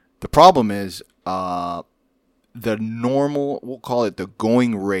 The problem is the normal, we'll call it the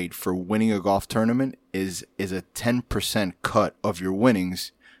going rate for winning a golf tournament is a 10% cut of your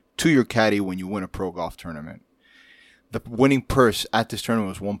winnings to your caddy when you win a pro golf tournament. The winning purse at this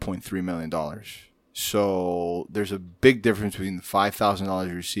tournament was $1.3 million. So there's a big difference between the $5,000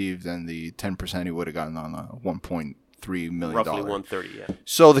 he received and the 10% he would have gotten on a $1.3 million. Roughly $130, yeah.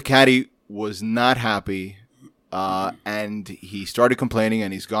 So the caddy was not happy, and he started complaining,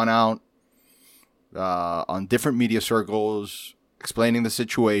 and he's gone out on different media circles explaining the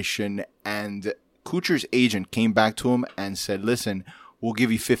situation, and Kuchar's agent came back to him and said, listen, we'll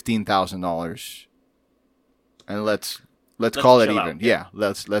give you $15,000, and let's call it even. Out. Yeah,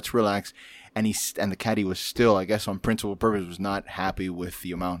 let's relax. And the caddy was still, I guess, on principle purpose, was not happy with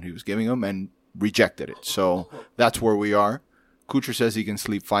the amount he was giving him and rejected it. So that's where we are. Kuchar says he can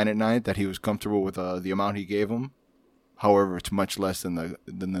sleep fine at night, that he was comfortable with the amount he gave him. However, it's much less than the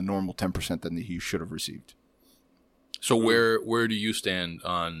normal 10% that he should have received. So where do you stand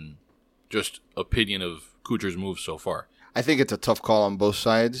on just opinion of Kuchar's move so far? I think it's a tough call on both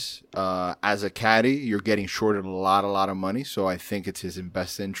sides. As a caddy, you're getting shorted a lot of money, so I think it's his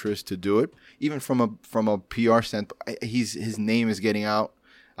best interest to do it. Even from a PR standpoint, his name is getting out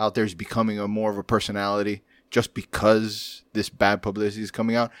there. He's becoming more of a personality just because this bad publicity is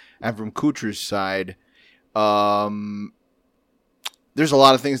coming out. And from Kuchar's side, there's a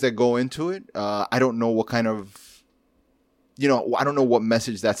lot of things that go into it. I don't know what kind of, I don't know what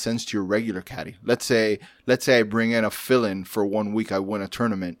message that sends to your regular caddy. Let's say I bring in a fill-in for 1 week, I win a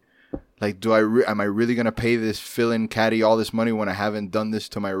tournament. Like, am I really going to pay this fill-in caddy all this money when I haven't done this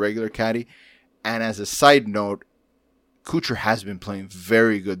to my regular caddy? And as a side note, Kuchar has been playing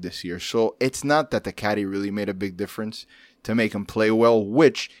very good this year. So it's not that the caddy really made a big difference to make him play well,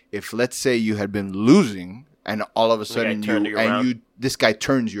 which if let's say you had been losing and all of a sudden this guy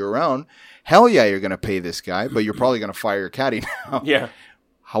turns you around, hell yeah, you're going to pay this guy, but you're probably going to fire your caddy now. Yeah.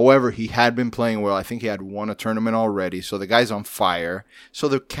 However, he had been playing well. I think he had won a tournament already, so the guy's on fire. So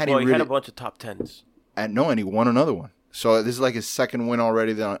the caddy he had a bunch of top 10s. And he won another one. So this is like his second win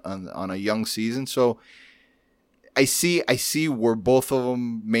already on a young season. So I see where both of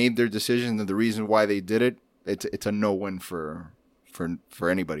them made their decisions and the reason why they did it. It's a no-win for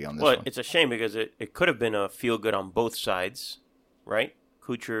anybody on this one. Well, it's a shame because it could have been a feel-good on both sides, right?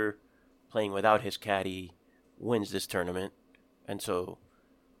 Kuchar playing without his caddy wins this tournament, and so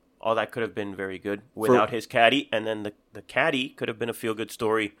all that could have been very good without his caddy, and then the caddy could have been a feel-good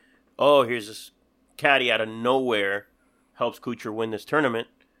story. Oh, here's this caddy out of nowhere helps Kuchar win this tournament,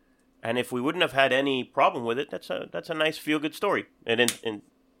 and if we wouldn't have had any problem with it, that's a nice feel-good story, and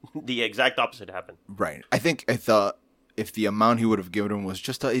the exact opposite happened. Right. I think if the amount he would have given him was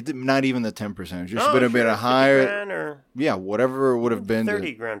just not even the 10%, just would have been a higher, whatever it would have been.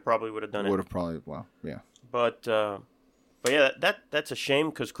 $30,000 probably would have done it. Would have probably, yeah. But yeah, that's a shame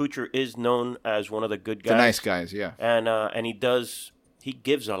because Kuchar is known as one of the good guys. The nice guys, yeah. And he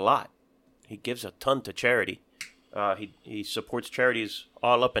gives a lot. He gives a ton to charity. He supports charities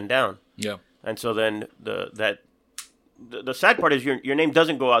all up and down. Yeah. And so then the sad part is your name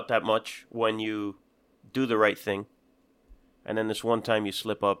doesn't go out that much when you do the right thing. And then this one time you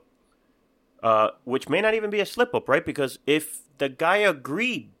slip up, which may not even be a slip up, right? Because if the guy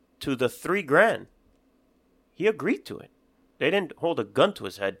agreed to the $3,000, he agreed to it. They didn't hold a gun to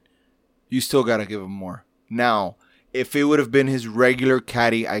his head. You still got to give him more. Now, if it would have been his regular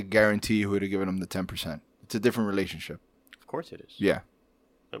caddy, I guarantee you would have given him the 10%. It's a different relationship. Of course it is. Yeah.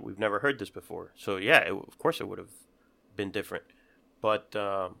 We've never heard this before. So, yeah, of course it would have been different. But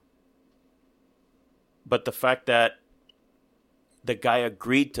the fact that the guy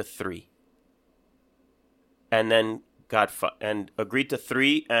agreed to 3 and then agreed to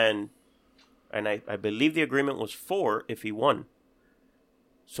 3 and I believe the agreement was 4 if he won.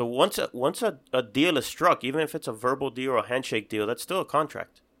 So once a deal is struck, even if it's a verbal deal or a handshake deal, that's still a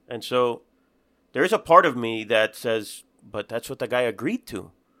contract. And so there's a part of me that says, but that's what the guy agreed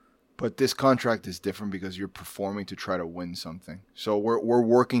to. But this contract is different because you're performing to try to win something. So we're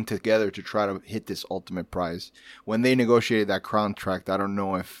working together to try to hit this ultimate prize. When they negotiated that contract, I don't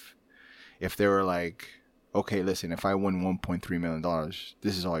know if they were like, okay, listen, if I win $1.3 million,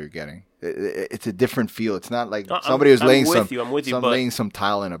 this is all you're getting. It's a different feel. It's not like somebody was laying some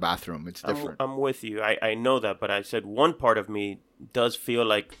tile in a bathroom. It's different. I'm with you. I know that, but I said one part of me does feel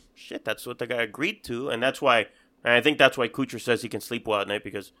like, shit, that's what the guy agreed to. And I think that's why Kuchar says he can sleep well at night,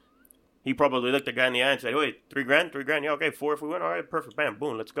 because he probably looked the guy in the eye and said, wait, $3,000? Yeah, okay, 4 if we win. All right, perfect. Bam,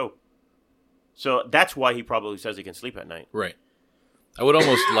 boom, let's go. So that's why he probably says he can sleep at night. Right. I would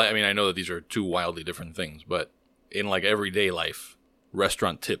almost I know that these are two wildly different things, but in like everyday life,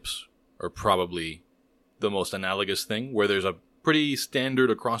 restaurant tips are probably the most analogous thing, where there's a pretty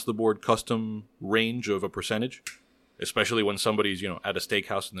standard across the board custom range of a percentage, especially when somebody's, at a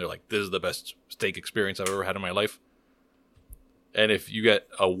steakhouse and they're like, this is the best steak experience I've ever had in my life. And if you get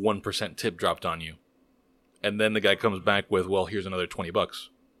a 1% tip dropped on you, and then the guy comes back with, well, here's another $20,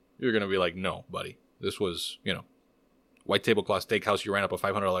 you're going to be like, no, buddy, this was, white tablecloth steakhouse, you ran up a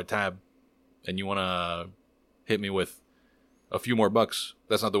 $500 tab, and you want to hit me with a few more bucks.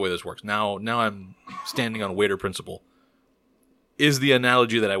 That's not the way this works. Now I'm standing on waiter principle. Is the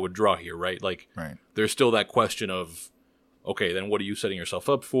analogy that I would draw here, right? Like, right. There's still that question of, okay, then what are you setting yourself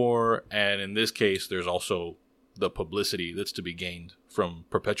up for? And in this case, there's also the publicity that's to be gained from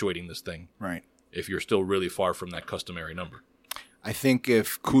perpetuating this thing. Right. If you're still really far from that customary number. I think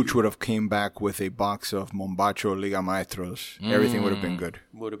if Cooch would have came back with a box of Mombacho Liga Maestros, everything would have been good.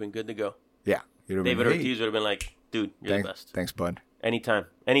 Would have been good to go. Yeah. David Ortiz would have been like, dude, you're the best. Thanks, bud. Anytime.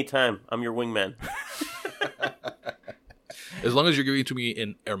 I'm your wingman. As long as you're giving it to me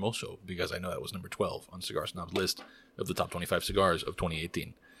in Hermoso, because I know that was number 12 on Cigar Snob's list of the top 25 cigars of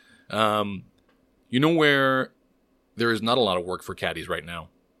 2018. Where there is not a lot of work for caddies right now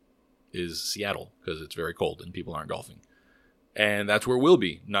is Seattle, because it's very cold and people aren't golfing. And that's where we'll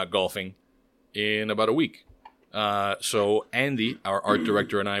be, not golfing, in about a week. So Andy, our art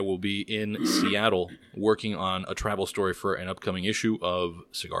director, and I will be in Seattle working on a travel story for an upcoming issue of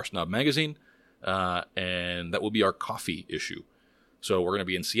Cigar Snob magazine. And that will be our coffee issue. So we're going to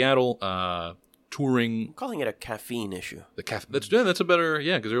be in Seattle, touring. I'm calling it a caffeine issue. That's a better,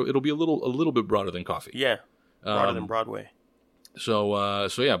 because it'll be a little bit broader than coffee. Yeah, broader than Broadway. So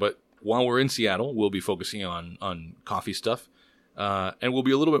but while we're in Seattle, we'll be focusing on coffee stuff. And we'll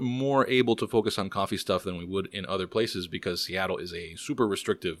be a little bit more able to focus on coffee stuff than we would in other places, because Seattle is a super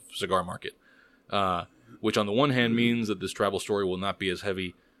restrictive cigar market, which on the one hand means that this travel story will not be as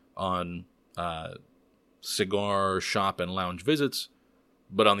heavy on cigar shop and lounge visits,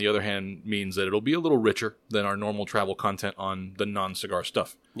 but on the other hand means that it'll be a little richer than our normal travel content on the non-cigar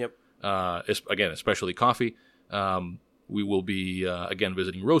stuff. Yep. Again, especially coffee. We will be, again,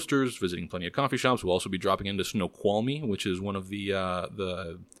 visiting roasters, visiting plenty of coffee shops. We'll also be dropping into Snoqualmie, which is one of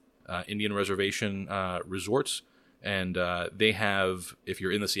the Indian reservation resorts. And they have, if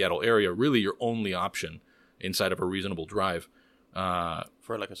you're in the Seattle area, really your only option inside of a reasonable drive.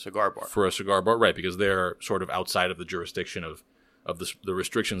 For like a cigar bar. For a cigar bar, right, because they're sort of outside of the jurisdiction of the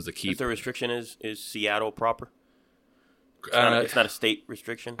restrictions that keep... If the restriction is Seattle proper? It's not a state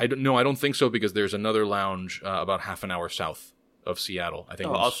restriction? I don't think so, because there's another lounge about half an hour south of Seattle. I think.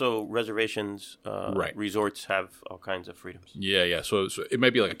 Also reservations, right. Resorts have all kinds of freedoms. Yeah. So it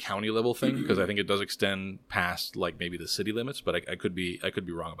might be like a county level thing, because I think it does extend past like maybe the city limits, but I could be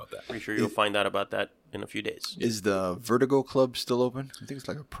wrong about that. Pretty sure you'll find out about that in a few days. Is the Vertigo Club still open? I think it's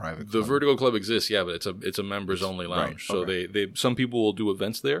like a private club. The Vertigo Club exists, yeah, but it's a members only lounge. Right. So they some people will do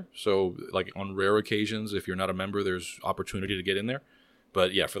events there. So like on rare occasions, if you're not a member, there's opportunity to get in there.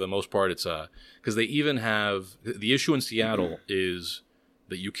 But yeah, for the most part, it's because they even have the issue in Seattle is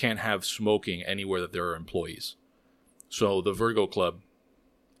that you can't have smoking anywhere that there are employees. So the Vertigo Club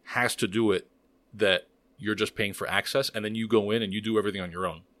has to do it that you're just paying for access, and then you go in and you do everything on your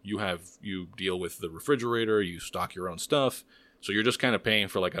own. You deal with the refrigerator, you stock your own stuff, so you're just kind of paying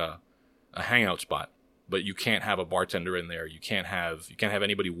for like a hangout spot. But you can't have a bartender in there. You can't have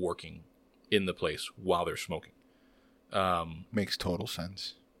anybody working in the place while they're smoking. Makes total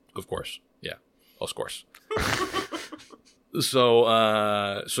sense. Of course. Yeah. Of course.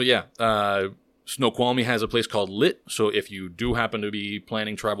 So Snoqualmie has a place called Lit. So if you do happen to be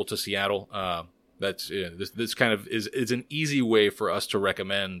planning travel to Seattle, this kind of is an easy way for us to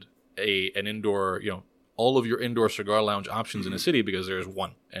recommend an indoor, all of your indoor cigar lounge options in a city, because there's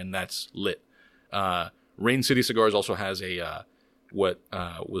one, and that's Lit. Rain City Cigars also has a what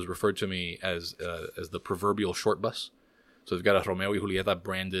was referred to me as the proverbial short bus. So they've got a Romeo y Julieta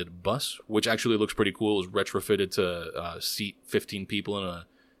branded bus, which actually looks pretty cool. It's retrofitted to seat 15 people in a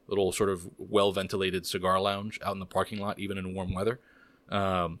little sort of well-ventilated cigar lounge out in the parking lot, even in warm weather.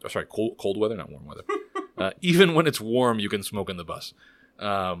 Cold weather, not warm weather. Even when it's warm, you can smoke in the bus.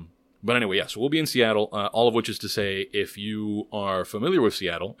 But anyway, yeah, so we'll be in Seattle, all of which is to say, if you are familiar with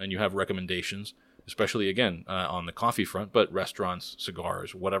Seattle and you have recommendations, especially, again, on the coffee front, but restaurants,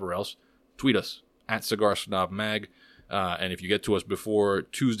 cigars, whatever else, tweet us at Cigar Snob Mag. And if you get to us before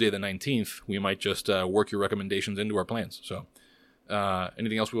Tuesday the 19th, we might just work your recommendations into our plans. So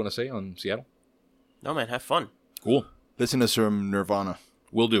anything else we want to say on Seattle? No, man, have fun. Cool. Listen to some Nirvana.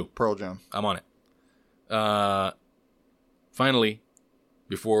 Will do. Pearl Jam. I'm on it. Finally,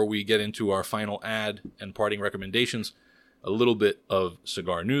 before we get into our final ad and parting recommendations, a little bit of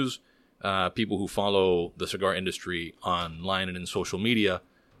cigar news. People who follow the cigar industry online and in social media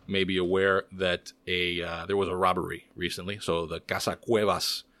may be aware that there was a robbery recently. So the Casa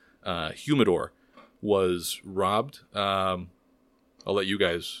Cuevas humidor was robbed. I'll let you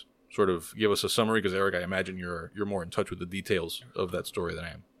guys sort of give us a summary, because Eric, I imagine you're more in touch with the details of that story than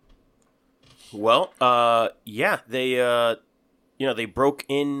I am. Well, they broke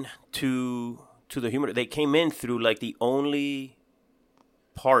into the humidor. They came in through like the only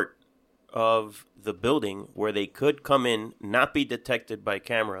part of the building where they could come in, not be detected by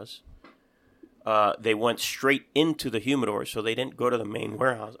cameras. They went straight into the humidor, so they didn't go to the main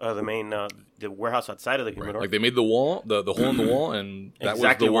warehouse, the warehouse outside of the humidor. Right. Like they made the wall, the hole in the wall, and that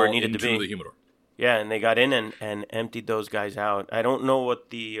exactly was the where wall it needed into to be. the humidor. Yeah, and they got in and emptied those guys out. I don't know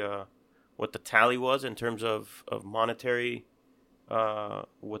what the tally was in terms of monetary,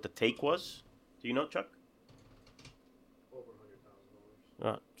 what the take was. Do you know, Chuck? Over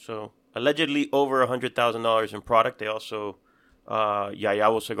 $100,000. So allegedly over $100,000 in product. They also,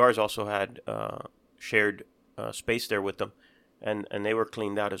 Yayabo Cigars also had shared space there with them, and they were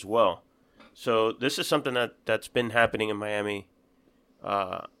cleaned out as well. So this is something that's been happening in Miami.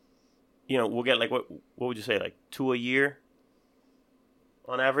 We'll get like what would you say, like 2 a year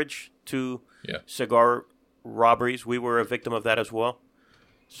on average, 2 cigar robberies. We were a victim of that as well.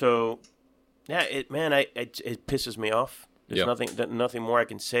 So yeah, it pisses me off. There's nothing more I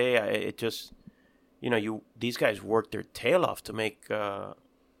can say. It just, these guys worked their tail off to make to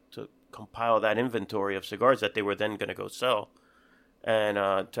compile that inventory of cigars that they were then going to go sell, and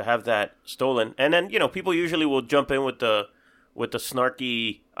to have that stolen. And then people usually will jump in with the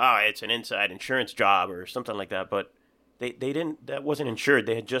snarky, it's an inside insurance job or something like that. But they didn't. That wasn't insured.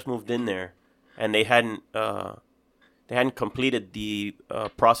 They had just moved in there, and they hadn't completed the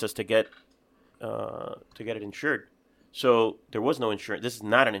process to get it insured. So there was no insurance. This is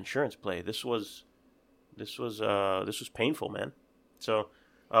not an insurance play. This was painful, man. So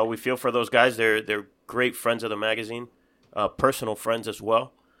we feel for those guys. They're great friends of the magazine, personal friends as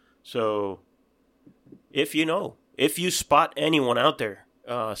well. So if you spot anyone out there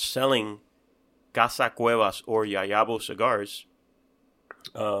selling Casa Cuevas or Yayabo cigars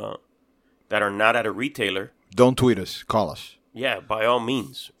that are not at a retailer, don't tweet us. Call us. Yeah, by all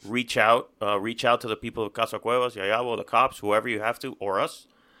means, reach out to the people of Casa Cuevas, Yayabo, the cops, whoever you have to, or us.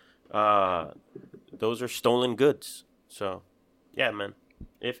 Those are stolen goods. So, yeah, man.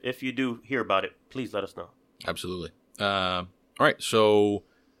 If you do hear about it, please let us know. Absolutely. All right, so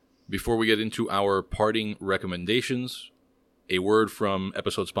before we get into our parting recommendations, a word from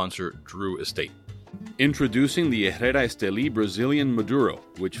episode sponsor Drew Estate. Introducing the Herrera Esteli Brazilian Maduro,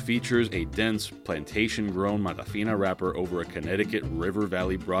 which features a dense plantation-grown Matafina wrapper over a Connecticut River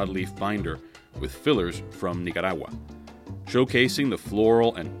Valley broadleaf binder with fillers from Nicaragua. Showcasing the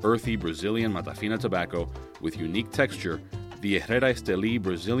floral and earthy Brazilian Matafina tobacco with unique texture, the Herrera Esteli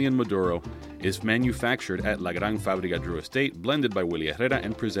Brazilian Maduro is manufactured at La Gran Fábrica Drew Estate, blended by Willie Herrera,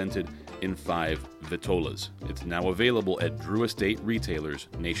 and presented in 5 vitolas. It's now available at Drew Estate retailers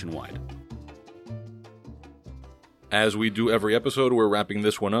nationwide. As we do every episode, we're wrapping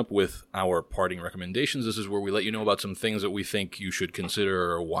this one up with our parting recommendations. This is where we let you know about some things that we think you should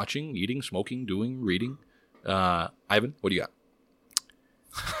consider watching, eating, smoking, doing, reading. Ivan, what do you got?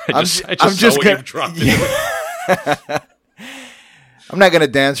 I'm not gonna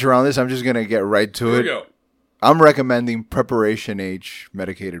dance around this. I'm just gonna get right to Here it. we go. I'm recommending Preparation H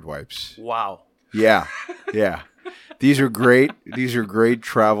medicated wipes. Wow. Yeah. These are great. These are great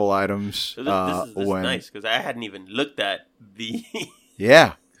travel items. So this is nice because I hadn't even looked at the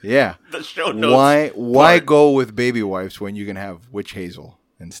Yeah. the show notes. Why part. go with baby wipes when you can have witch hazel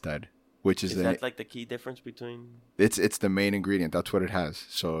instead? Which is, Is that like the key difference between? it's the main ingredient. That's what it has.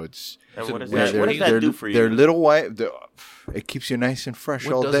 So it's And what does Yeah, that? What does that do for you? They're little white. It keeps you nice and fresh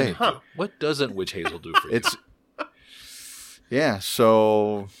What all doesn't day. it do? What doesn't witch hazel do for you? It's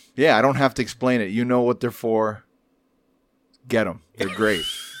So I don't have to explain it. You know what they're for. Get them. They're great.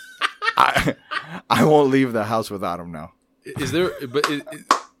 I won't leave the house without them now. Is there? But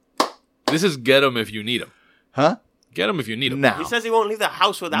this is get them if you need them. Huh? Get them if you need them. No. He says he won't leave the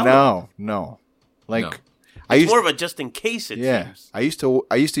house without them. No. Like No. I It's used more of a just in case. It seems I used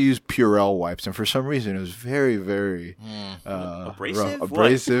to use Purell wipes, and for some reason it was very, very Abrasive?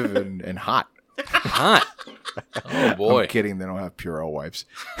 abrasive and hot. Hot. Oh boy. I'm kidding. They don't have Purell wipes.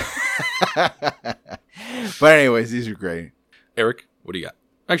 But anyways, these are great. Eric, what do you got?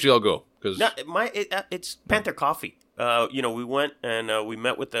 Actually, I'll go because No, it's Panther Coffee. We went and we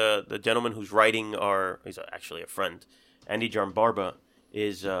met with the gentleman who's writing he's actually a friend. Andy Jarmbarba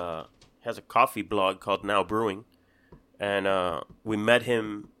has a coffee blog called Now Brewing, and we met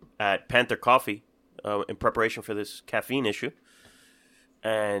him at Panther Coffee in preparation for this caffeine issue.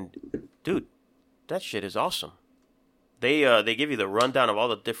 And dude, that shit is awesome. They give you the rundown of all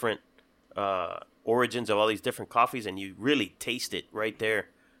the different origins of all these different coffees, and you really taste it right there.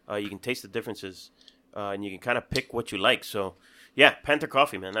 You can taste the differences, and you can kind of pick what you like. So, yeah, Panther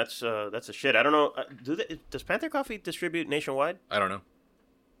Coffee, man, that's a shit. I don't know. Does Panther Coffee distribute nationwide? I don't know.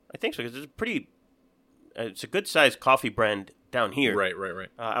 I think so because it's a good sized coffee brand down here. Right.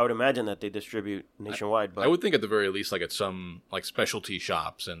 I would imagine that they distribute nationwide, but I would think at the very least, like at some like specialty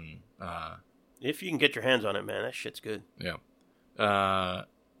shops and if you can get your hands on it, man, that shit's good. yeah.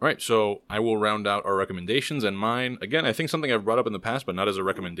 Right, so I will round out our recommendations, and mine, again, I think something I've brought up in the past, but not as a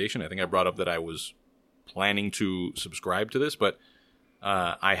recommendation. I think I brought up that I was planning to subscribe to this, but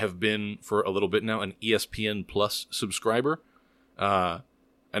I have been, for a little bit now, an ESPN Plus subscriber,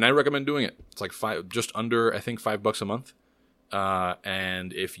 and I recommend doing it. It's like just under, I think, $5 a month,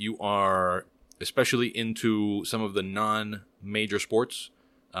 and if you are especially into some of the non-major sports,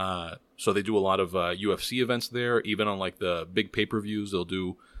 so they do a lot of UFC events there, even on like the big pay-per-views, they'll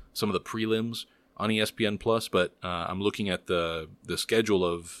do some of the prelims on ESPN Plus, but I'm looking at the schedule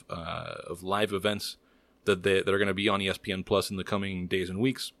of live events that are going to be on ESPN Plus in the coming days and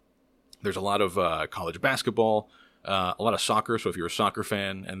weeks. There's a lot of college basketball, a lot of soccer. So if you're a soccer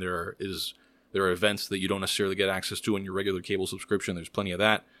fan and there are events that you don't necessarily get access to in your regular cable subscription, there's plenty of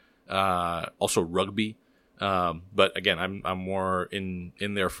that. Also rugby, but again, I'm more in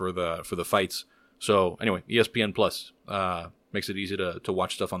there for the fights. So anyway, ESPN Plus makes it easy to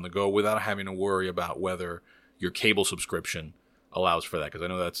watch stuff on the go without having to worry about whether your cable subscription allows for that, because I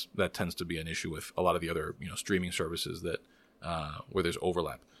know that tends to be an issue with a lot of the other streaming services that where there's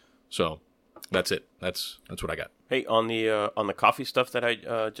overlap. So that's it. That's what I got. Hey, on the coffee stuff that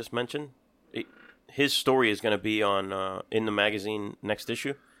I just mentioned, his story is going to be on in the magazine next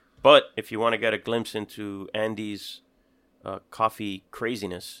issue. But if you want to get a glimpse into Andy's coffee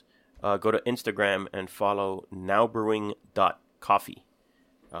craziness, go to Instagram and follow nowbrewing.coffee.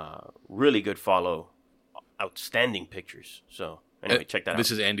 Really good follow. Outstanding pictures. So anyway, check that out. This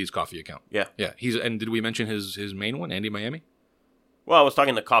is Andy's coffee account. Yeah. And did we mention his main one, Andy Miami? Well, I was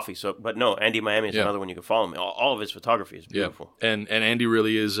talking the coffee, but no, Andy Miami is another one you can follow me. All of his photography is beautiful. Yeah. And Andy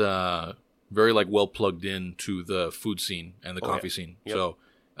really is very well plugged in to the food scene and the coffee scene. Yep. So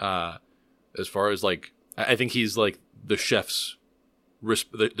as far as I think he's like the chef's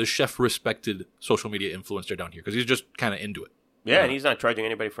the chef respected social media influencer down here because he's just kind of into it. Yeah, and he's not charging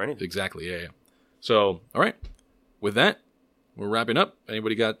anybody for anything. Exactly. Yeah. So all right, with that, we're wrapping up.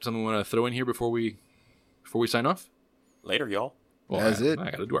 Anybody got something we want to throw in here before we sign off? Later, y'all. Well, That's it. I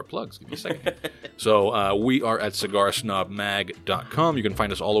got to do our plugs. Give me a second. So we are at cigarsnobmag.com. You can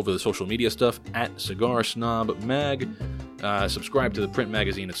find us all over the social media stuff at cigarsnobmag. Subscribe to the print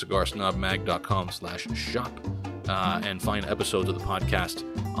magazine at cigarsnobmag.com/shop. And find episodes of the podcast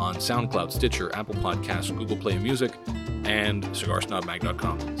on SoundCloud, Stitcher, Apple Podcasts, Google Play Music, and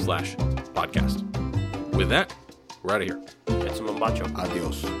cigarsnobmag.com/podcast. With that, we're out of here. Get some macho.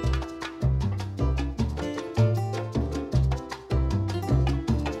 Adios.